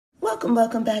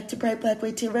Welcome back to Bright Black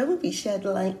White Tarot, where we shed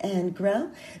light and grow.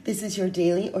 This is your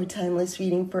daily or timeless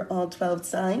reading for all 12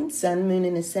 signs, Sun, Moon,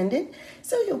 and Ascendant.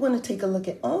 So you'll want to take a look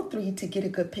at all three to get a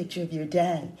good picture of your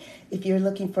day. If you're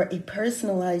looking for a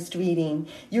personalized reading,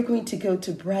 you're going to go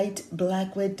to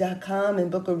brightblackwood.com and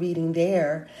book a reading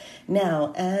there.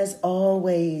 Now, as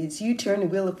always, you turn the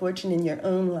wheel of fortune in your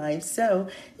own life, so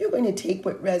you're going to take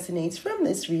what resonates from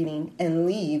this reading and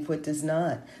leave what does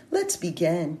not. Let's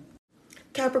begin.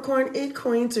 Capricorn, 8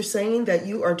 coins are saying that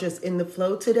you are just in the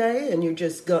flow today and you're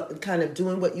just kind of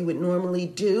doing what you would normally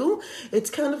do. It's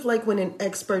kind of like when an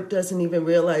expert doesn't even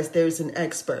realize there's an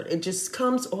expert. It just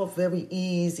comes off very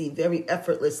easy, very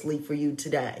effortlessly for you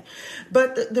today.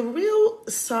 But the real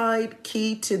side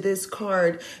key to this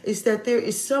card is that there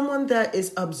is someone that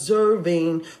is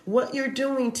observing what you're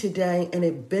doing today and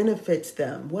it benefits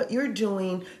them. What you're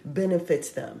doing benefits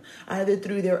them, either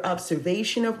through their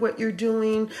observation of what you're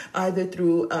doing, either through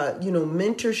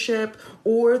mentorship,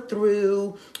 or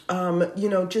through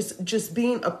just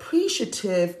being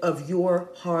appreciative of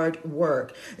your hard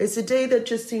work. It's a day that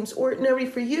just seems ordinary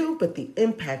for you, but the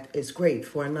impact is great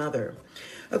for another.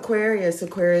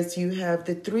 Aquarius, you have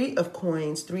the 3 of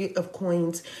coins. 3 of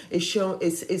coins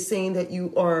is saying that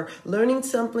you are learning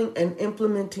something and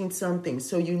implementing something.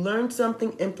 So you learn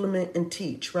something, implement, and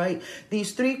teach, right?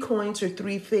 These 3 coins are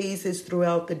 3 phases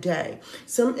throughout the day.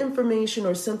 Some information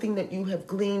or something that you have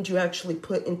gleaned, you actually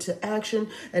put into action,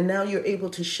 and now you're able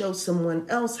to show someone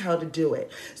else how to do it.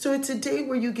 So it's a day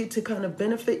where you get to kind of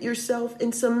benefit yourself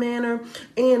in some manner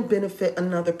and benefit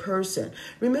another person.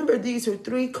 Remember, these are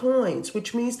 3 coins,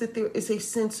 which means that there is a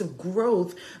sense of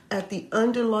growth at the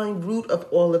underlying root of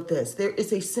all of this. There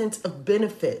is a sense of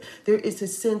benefit. There is a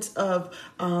sense of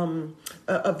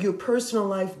your personal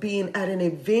life being at an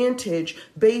advantage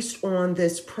based on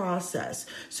this process.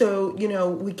 So,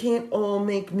 we can't all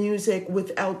make music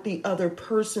without the other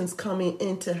persons coming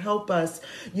in to help us,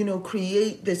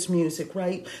 create this music,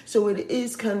 right? So it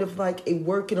is kind of like a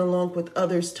working along with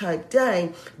others type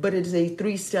day, but it is a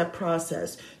 3-step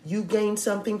process. You gain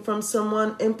something from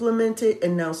someone, implement it,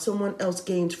 and now someone else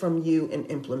gains from you and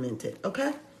implement it,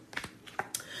 okay?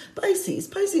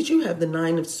 Pisces, you have the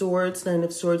 9 of Swords. 9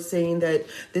 of Swords saying that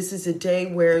this is a day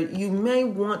where you may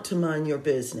want to mind your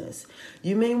business.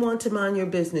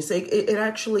 It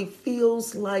actually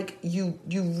feels like you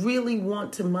really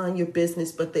want to mind your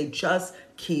business, but they just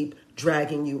keep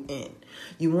dragging you in.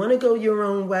 You want to go your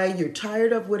own way. You're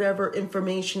tired of whatever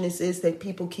information this is that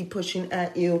people keep pushing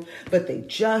at you, but they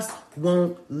just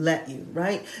won't let you,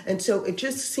 right? And so it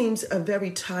just seems very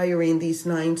tiring, these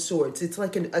 9 swords. It's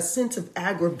like a sense of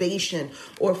aggravation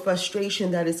or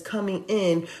frustration that is coming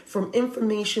in from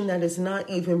information that is not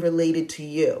even related to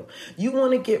you. You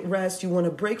want to get rest. You want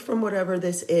to break from whatever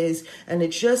this is. And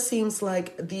it just seems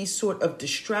like these sort of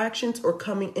distractions are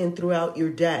coming in throughout your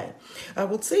day. I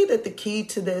will say that the key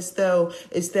to this, though,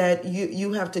 is that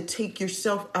you have to take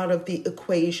yourself out of the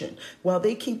equation. While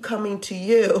they keep coming to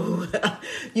you,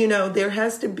 there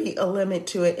has to be a limit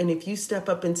to it. And if you step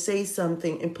up and say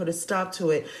something and put a stop to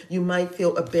it, you might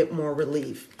feel a bit more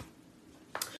relief.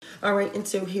 All right, and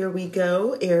so here we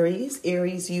go, Aries.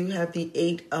 Aries, you have the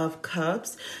 8 of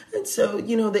Cups. And so,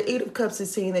 the 8 of Cups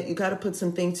is saying that you got to put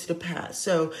some things to the past.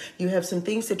 So you have some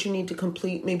things that you need to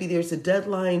complete. Maybe there's a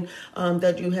deadline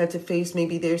that you had to face.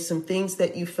 Maybe there's some things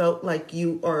that you felt like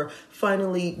you are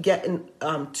finally getting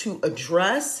to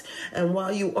address. And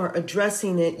while you are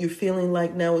addressing it, you're feeling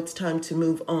like now it's time to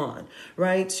move on,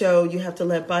 right? So you have to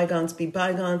let bygones be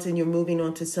bygones and you're moving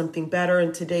on to something better.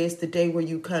 And today is the day where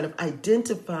you kind of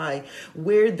identify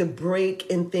where the break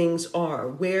in things are,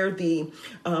 where the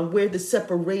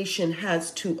separation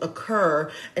has to occur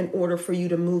in order for you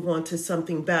to move on to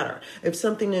something better. If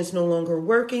something is no longer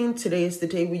working, today is the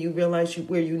day where you realize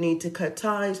where you need to cut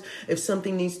ties. If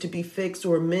something needs to be fixed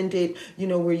or amended,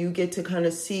 where you get to kind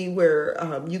of see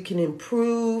where you can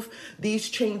improve. These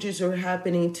changes are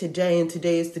happening today, and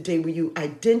today is the day where you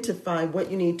identify what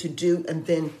you need to do and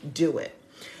then do it.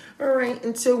 All right,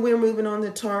 and so we're moving on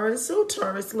to Taurus. So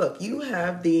Taurus, look, you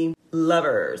have the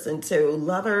Lovers. And so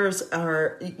lovers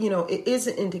are, it is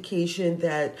an indication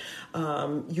that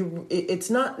it's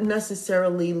not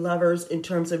necessarily lovers in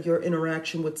terms of your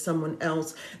interaction with someone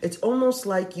else. It's almost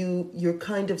like you're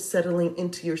kind of settling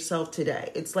into yourself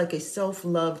today. It's like a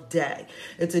self-love day.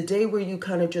 It's a day where you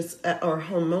kind of just are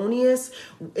harmonious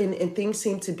and things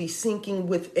seem to be sinking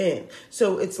within.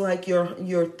 So it's like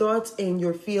your thoughts and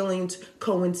your feelings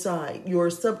coincide. Your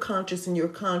subconscious and your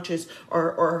conscious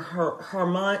are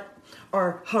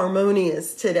are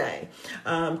harmonious today.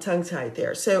 Tongue-tied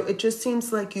there. So it just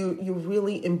seems like you're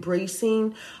really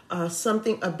embracing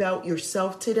something about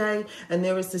yourself today, and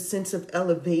there is a sense of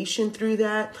elevation through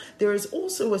that. There is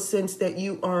also a sense that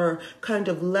you are kind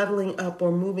of leveling up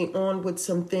or moving on with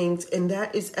some things, and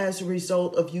that is as a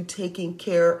result of you taking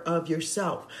care of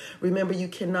yourself. Remember, you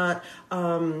cannot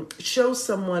show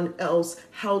someone else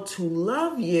how to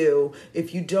love you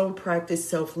if you don't practice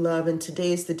self-love, and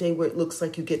today is the day where it looks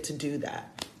like you get to do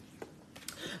that.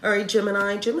 All right,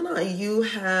 Gemini, you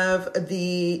have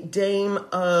the Dame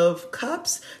of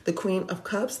Cups, the Queen of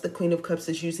Cups. The Queen of Cups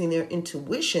is using their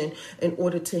intuition in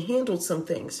order to handle some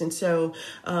things. And so,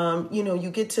 you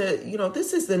get to,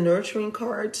 this is the nurturing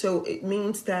card. So it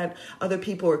means that other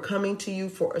people are coming to you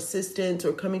for assistance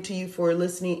or coming to you for a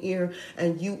listening ear,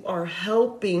 and you are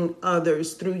helping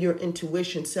others through your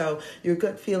intuition. So your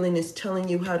gut feeling is telling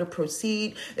you how to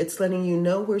proceed. It's letting you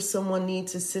know where someone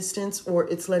needs assistance, or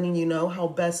it's letting you know how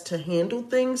best to handle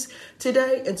things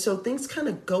today. And so things kind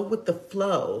of go with the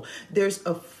flow. There's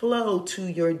a flow to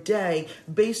your day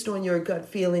based on your gut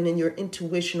feeling and your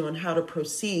intuition on how to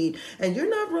proceed. And you're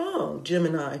not wrong,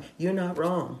 Gemini. You're not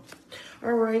wrong.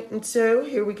 All right, and so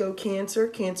here we go, Cancer.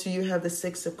 Cancer, you have the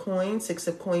Six of Coins. Six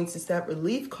of Coins is that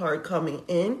relief card coming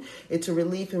in. It's a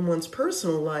relief in one's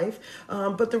personal life,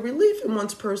 but the relief in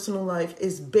one's personal life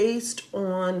is based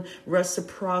on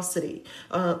reciprocity,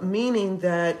 meaning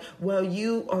that while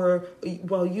you are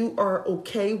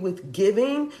okay with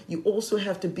giving, you also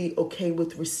have to be okay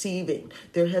with receiving.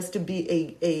 There has to be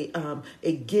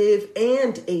a give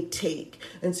and a take,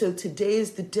 and so today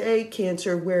is the day,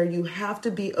 Cancer, where you have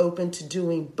to be open to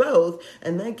doing both,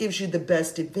 and that gives you the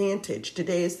best advantage.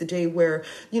 Today is the day where,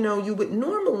 you would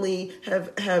normally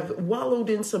have wallowed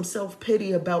in some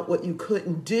self-pity about what you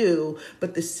couldn't do,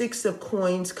 but the Six of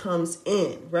Coins comes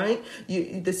in, right?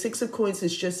 The Six of Coins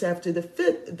is just after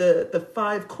the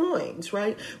Five Coins,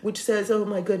 right? Which says, oh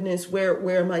my goodness,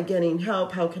 where am I getting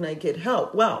help? How can I get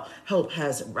help? Well, help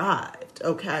has arrived,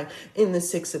 okay? In the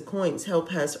Six of Coins, help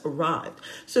has arrived.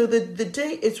 So the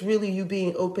day is really you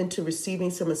being open to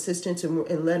receiving some assistance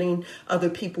and letting other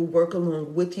people work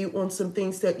along with you on some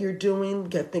things that you're doing,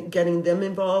 getting them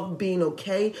involved, being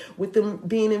okay with them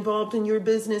being involved in your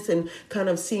business, and kind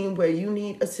of seeing where you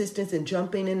need assistance and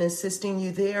jumping in and assisting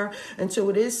you there. And so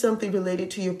it is something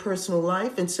related to your personal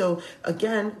life. And so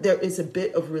again, there is a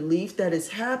bit of relief that is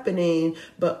happening,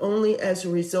 but only as a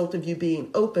result of you being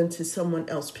open to someone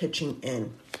else pitching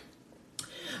in.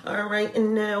 All right,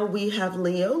 and now we have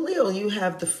Leo. Leo, you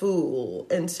have the Fool.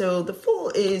 And so the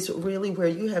Fool is really where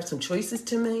you have some choices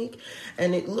to make.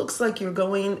 And it looks like you're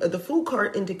going, the Fool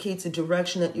card indicates a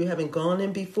direction that you haven't gone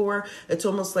in before. It's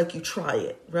almost like you try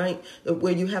it, right?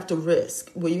 Where you have to risk,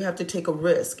 where you have to take a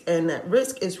risk. And that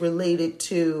risk is related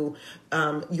to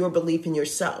your belief in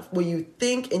yourself, where you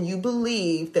think and you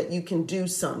believe that you can do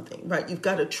something, right? You've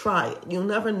got to try it. You'll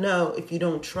never know if you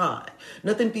don't try.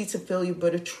 Nothing beats a failure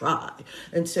but a try.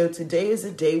 And so today is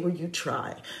a day where you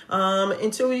try.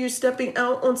 And so you're stepping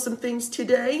out on some things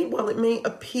today. While it may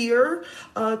appear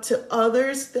to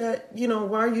others that,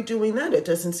 why are you doing that? It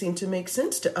doesn't seem to make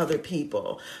sense to other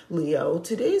people. Leo,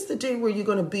 today is the day where you're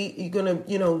going to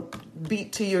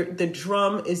beat to the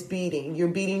drum is beating. You're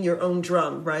beating your own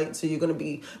drum, right? So you're going to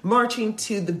be marching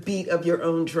to the beat of your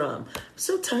own drum. I'm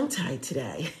so tongue-tied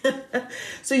today.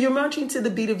 So you're marching to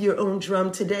the beat of your own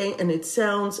drum today, and it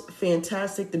sounds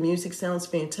fantastic. The music sounds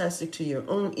fantastic to your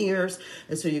own ears.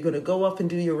 And so you're going to go off and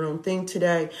do your own thing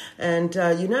today. And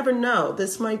you never know.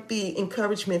 This might be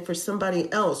encouragement for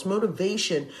somebody else,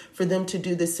 motivation for them to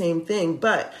do the same thing.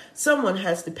 But someone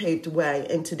has to pave the way,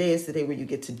 and today is the day where you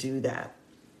get to do that.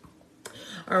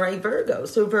 All right, Virgo.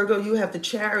 So Virgo, you have the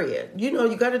Chariot.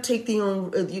 You got to take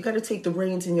the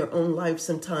reins in your own life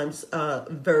sometimes,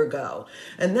 Virgo.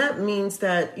 And that means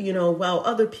that, while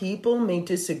other people may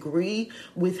disagree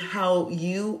with how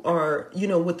you are,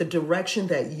 with the direction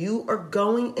that you are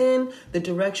going in, the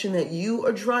direction that you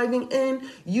are driving in,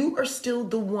 you are still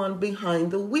the one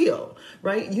behind the wheel,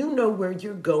 right? You know where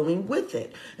you're going with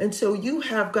it. And so you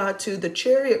have got to, the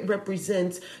Chariot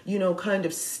represents, kind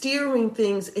of steering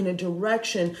things in a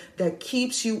direction that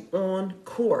keeps you on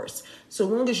course. So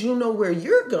long as you know where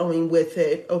you're going with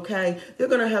it, okay, they're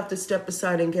going to have to step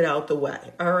aside and get out the way.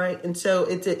 All right. And so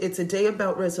it's a day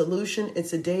about resolution.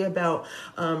 It's a day about,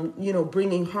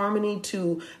 bringing harmony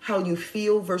to how you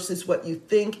feel versus what you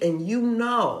think. And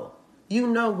You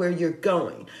know where you're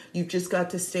going. You've just got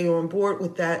to stay on board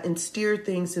with that and steer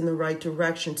things in the right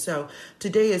direction. So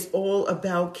today is all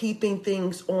about keeping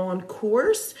things on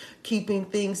course, keeping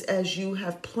things as you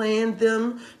have planned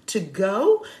them to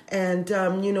go, and,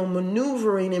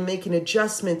 maneuvering and making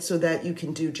adjustments so that you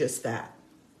can do just that.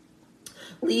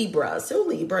 Libra. So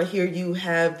Libra, here you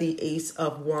have the Ace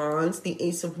of Wands. The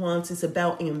Ace of Wands is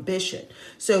about ambition.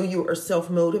 So you are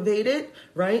self-motivated,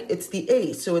 right? It's the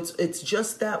Ace. So it's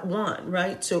just that one,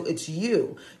 right? So it's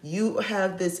you. You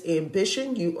have this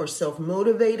ambition. You are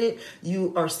self-motivated.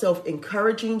 You are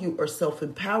self-encouraging. You are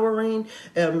self-empowering.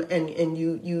 And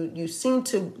you seem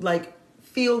to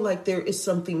feel like there is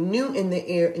something new in the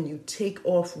air and you take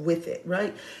off with it,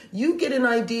 right? You get an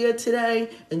idea today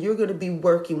and you're going to be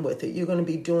working with it. You're going to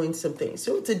be doing some things.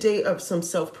 So it's a day of some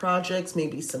self-projects,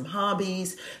 maybe some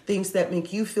hobbies, things that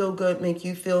make you feel good, make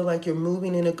you feel like you're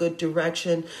moving in a good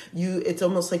direction. It's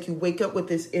almost like you wake up with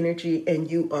this energy and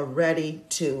you are ready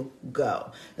to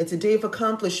go. It's a day of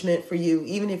accomplishment for you,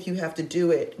 even if you have to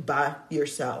do it by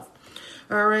yourself.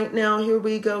 All right, now here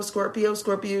we go, Scorpio.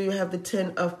 Scorpio, you have the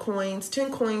 10 of coins.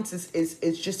 10 coins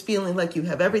is just feeling like you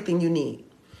have everything you need,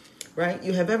 right?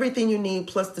 You have everything you need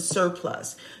plus the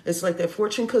surplus. It's like that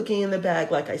fortune cookie in the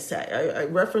bag, like I say. I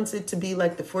reference it to be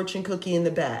like the fortune cookie in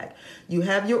the bag. You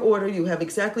have your order, you have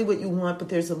exactly what you want, but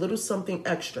there's a little something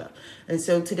extra. And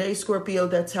so today, Scorpio,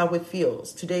 that's how it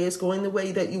feels. Today is going the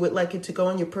way that you would like it to go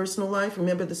in your personal life.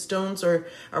 Remember, the stones are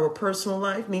our personal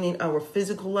life, meaning our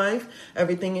physical life,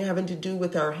 everything having to do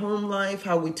with our home life,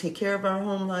 how we take care of our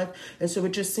home life. And so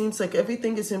it just seems like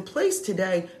everything is in place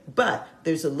today, but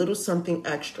there's a little something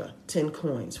extra, 10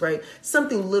 coins, right?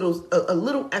 Something little, a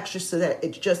little extra so that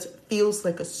it just feels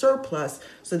like a surplus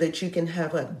so that you can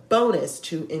have a bonus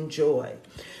to enjoy.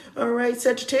 All right,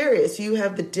 Sagittarius, you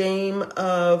have the Dame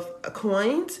of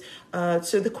Coins.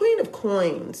 So the Queen of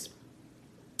Coins.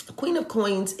 Queen of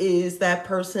Coins is that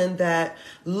person that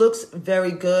looks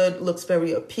very good, looks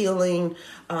very appealing,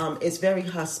 is very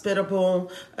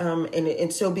hospitable.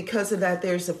 And so because of that,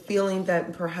 there's a feeling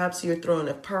that perhaps you're throwing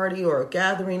a party or a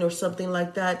gathering or something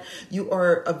like that. You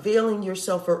are availing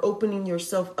yourself or opening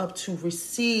yourself up to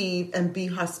receive and be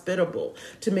hospitable,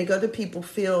 to make other people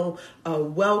feel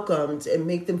welcomed and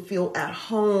make them feel at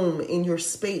home in your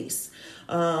space.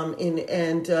 There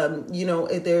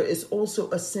is also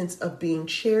a sense of being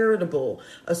charitable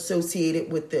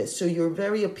associated with this. So you're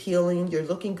very appealing. You're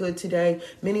looking good today.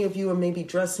 Many of you are maybe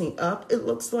dressing up, it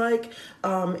looks like.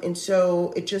 And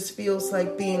so it just feels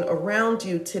like being around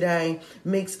you today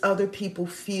makes other people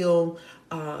feel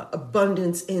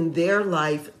abundance in their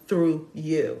life through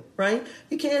you, right?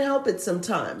 You can't help it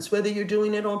sometimes, whether you're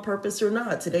doing it on purpose or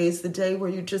not. Today is the day where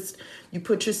you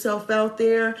put yourself out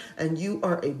there and you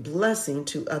are a blessing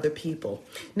to other people.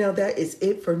 Now, that is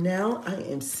it for now. I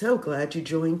am so glad you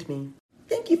joined me.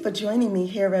 Thank you for joining me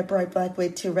here at Bright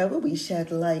Blackwood Tarot, where we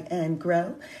shed light and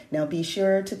grow. Now be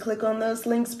sure to click on those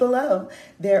links below.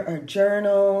 There are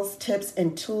journals, tips,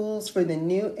 and tools for the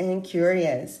new and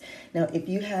curious. Now, if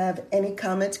you have any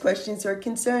comments, questions, or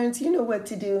concerns, you know what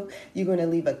to do. You're going to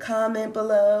leave a comment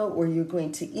below, or you're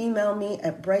going to email me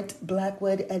at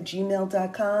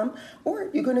brightblackwood@gmail.com, or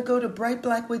you're going to go to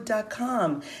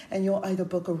brightblackwood.com, and you'll either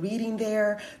book a reading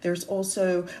there. There's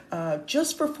also,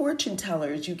 just for fortune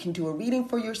tellers, you can do a reading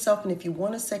for yourself, and if you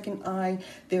want a second eye,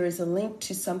 there is a link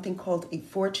to something called a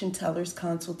fortune teller's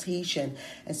consultation,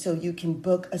 and so you can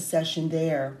book a session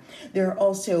there. There are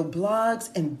also blogs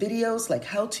and videos, like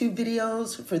how-to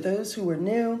videos for those who are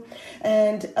new,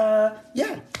 and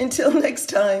until next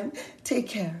time, take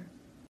care.